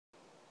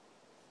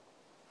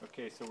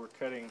Okay, so we're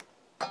cutting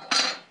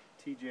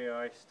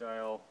TJI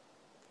style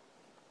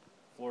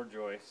floor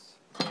joists,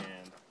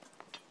 and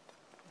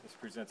this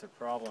presents a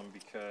problem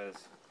because,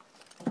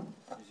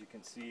 as you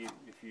can see,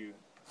 if you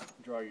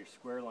draw your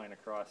square line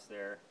across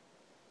there,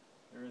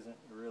 there isn't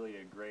really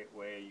a great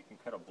way. You can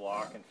cut a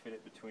block and fit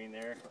it between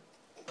there.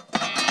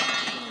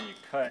 And when you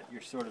cut,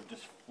 you're sort of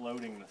just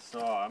floating the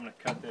saw. I'm going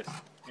to cut this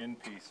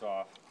end piece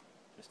off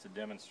just to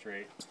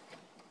demonstrate.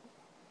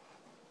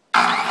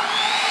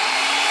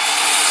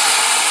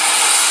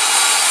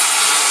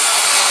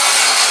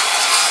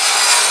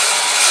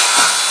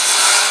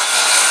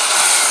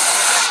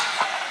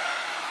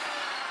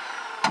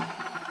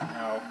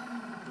 Now,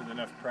 with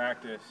enough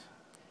practice,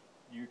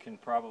 you can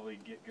probably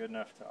get good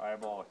enough to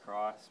eyeball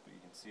across, but you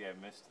can see I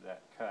missed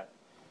that cut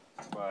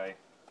by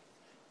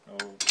a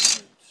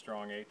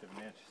strong 1/8 of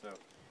an inch. So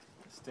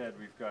instead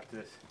we've got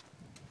this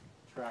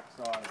track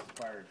saw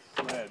inspired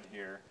sled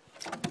here.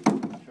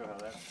 I'll show how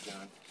that's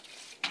done.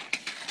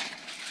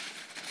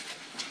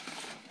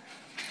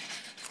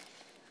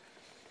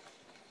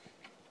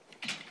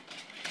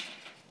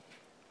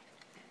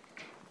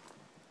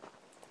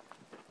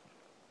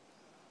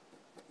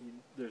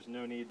 There's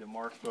no need to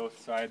mark both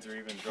sides or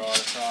even draw it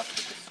across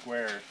with the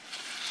square.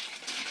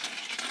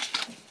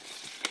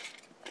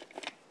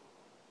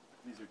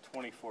 These are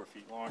 24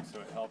 feet long, so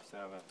it helps to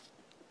have a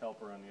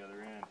helper on the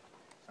other end.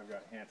 I've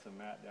got handsome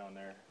Matt down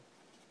there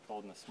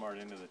holding the smart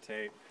end of the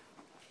tape.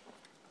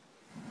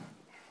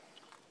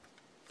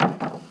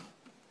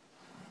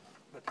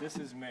 But this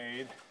is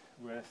made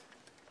with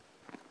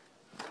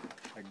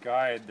a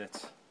guide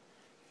that's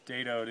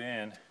dadoed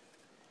in,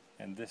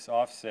 and this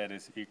offset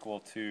is equal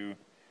to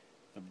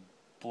the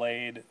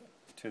blade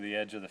to the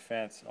edge of the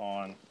fence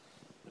on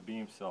the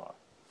beam saw.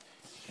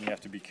 And you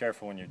have to be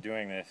careful when you're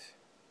doing this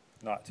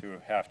not to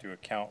have to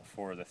account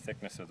for the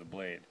thickness of the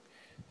blade.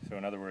 So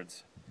in other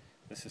words,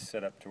 this is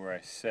set up to where I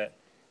set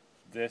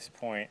this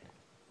point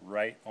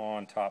right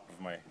on top of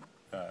my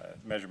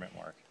measurement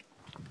mark.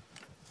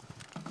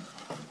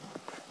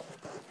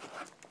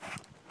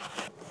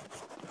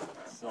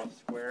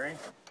 Self-squaring,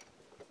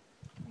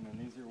 and then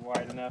these are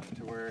wide enough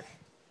to where it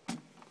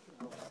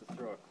helps to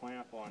throw a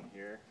clamp on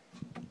here.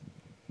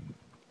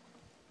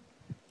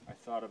 I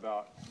thought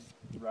about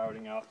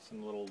routing out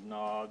some little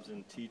knobs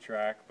and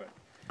T-track, but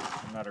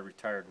I'm not a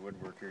retired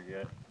woodworker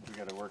yet. We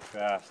got to work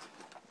fast.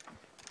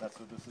 That's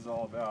what this is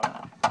all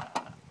about.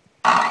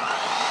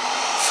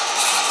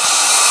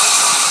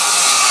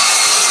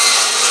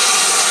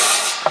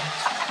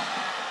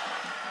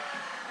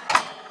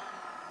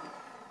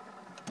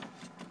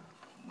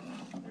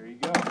 There you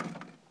go.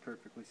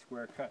 Perfectly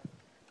square cut.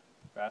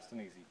 Fast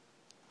and easy.